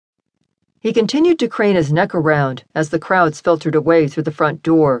He continued to crane his neck around as the crowds filtered away through the front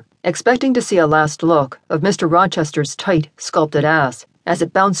door, expecting to see a last look of Mr. Rochester's tight, sculpted ass as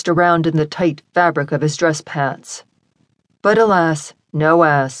it bounced around in the tight fabric of his dress pants. But alas, no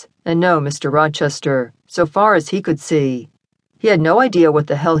ass, and no Mr. Rochester, so far as he could see. He had no idea what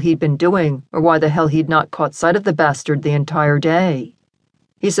the hell he'd been doing, or why the hell he'd not caught sight of the bastard the entire day.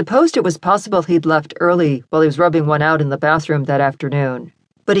 He supposed it was possible he'd left early while he was rubbing one out in the bathroom that afternoon,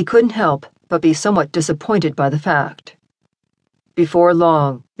 but he couldn't help but be somewhat disappointed by the fact. Before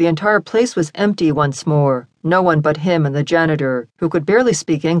long, the entire place was empty once more, no one but him and the janitor, who could barely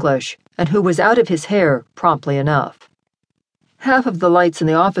speak English, and who was out of his hair promptly enough. Half of the lights in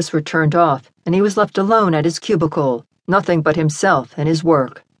the office were turned off, and he was left alone at his cubicle, nothing but himself and his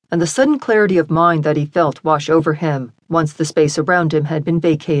work, and the sudden clarity of mind that he felt wash over him once the space around him had been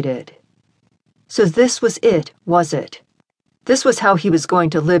vacated. So this was it, was it? This was how he was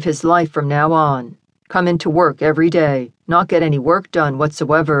going to live his life from now on. Come into work every day, not get any work done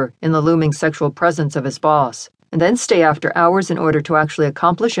whatsoever in the looming sexual presence of his boss, and then stay after hours in order to actually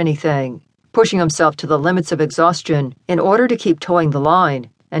accomplish anything, pushing himself to the limits of exhaustion in order to keep towing the line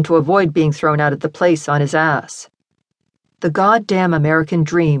and to avoid being thrown out of the place on his ass. The goddamn American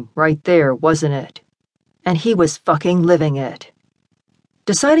dream right there, wasn't it? And he was fucking living it.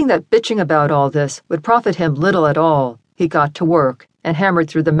 Deciding that bitching about all this would profit him little at all, he got to work and hammered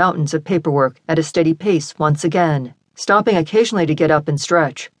through the mountains of paperwork at a steady pace once again, stopping occasionally to get up and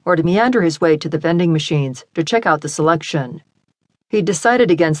stretch or to meander his way to the vending machines to check out the selection. He'd decided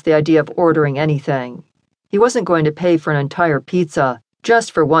against the idea of ordering anything. He wasn't going to pay for an entire pizza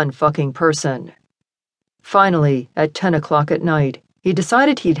just for one fucking person. Finally, at 10 o'clock at night, he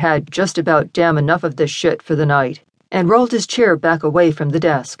decided he'd had just about damn enough of this shit for the night and rolled his chair back away from the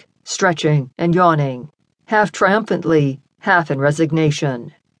desk, stretching and yawning, half triumphantly, half in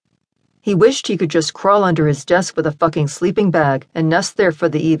resignation. He wished he could just crawl under his desk with a fucking sleeping bag and nest there for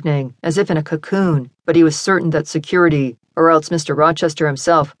the evening, as if in a cocoon, but he was certain that security, or else Mr. Rochester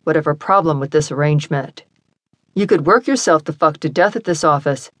himself, would have a problem with this arrangement. You could work yourself the fuck to death at this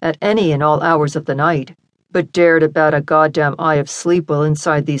office at any and all hours of the night, but dare to bat a goddamn eye of sleep while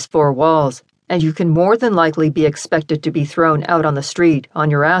inside these four walls, and you can more than likely be expected to be thrown out on the street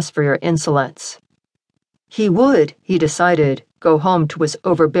on your ass for your insolence. He would, he decided, go home to his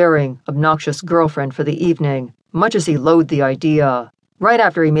overbearing, obnoxious girlfriend for the evening, much as he loathed the idea, right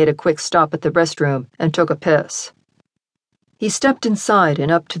after he made a quick stop at the restroom and took a piss. He stepped inside and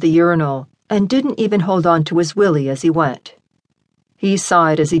up to the urinal, and didn't even hold on to his willy as he went. He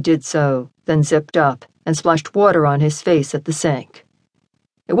sighed as he did so, then zipped up and splashed water on his face at the sink.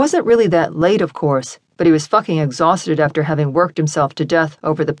 It wasn't really that late, of course, but he was fucking exhausted after having worked himself to death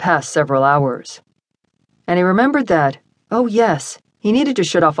over the past several hours. And he remembered that, oh yes, he needed to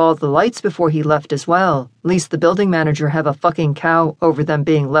shut off all the lights before he left as well, lest the building manager have a fucking cow over them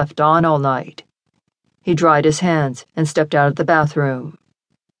being left on all night. He dried his hands and stepped out of the bathroom.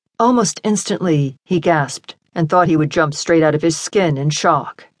 Almost instantly, he gasped and thought he would jump straight out of his skin in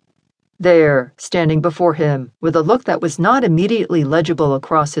shock. There, standing before him, with a look that was not immediately legible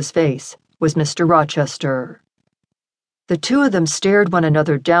across his face, was Mr. Rochester. The two of them stared one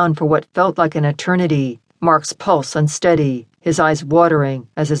another down for what felt like an eternity, Mark's pulse unsteady, his eyes watering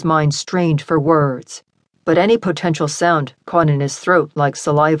as his mind strained for words, but any potential sound caught in his throat like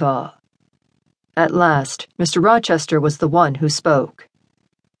saliva. At last, Mr. Rochester was the one who spoke.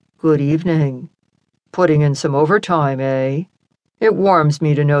 "Good evening. Putting in some overtime, eh? It warms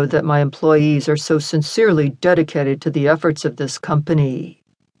me to know that my employees are so sincerely dedicated to the efforts of this company."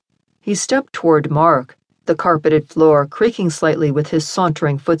 He stepped toward Mark, the carpeted floor creaking slightly with his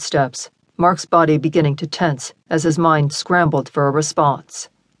sauntering footsteps, Mark's body beginning to tense as his mind scrambled for a response.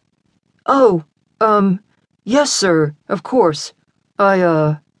 "Oh, yes, sir, of course.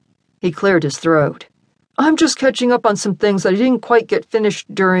 He cleared his throat. "I'm just catching up on some things that I didn't quite get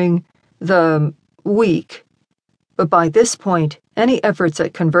finished during the week." But by this point, any efforts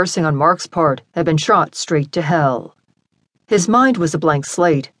at conversing on Mark's part had been shot straight to hell. His mind was a blank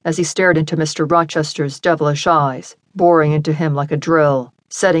slate as he stared into Mr. Rochester's devilish eyes, boring into him like a drill,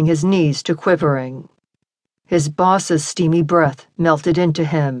 setting his knees to quivering. His boss's steamy breath melted into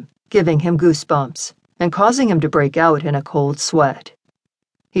him, giving him goosebumps, and causing him to break out in a cold sweat.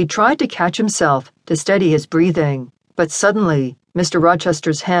 He tried to catch himself to steady his breathing, but suddenly, Mr.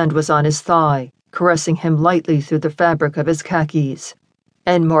 Rochester's hand was on his thigh, caressing him lightly through the fabric of his khakis,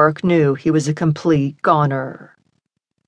 and Mark knew he was a complete goner.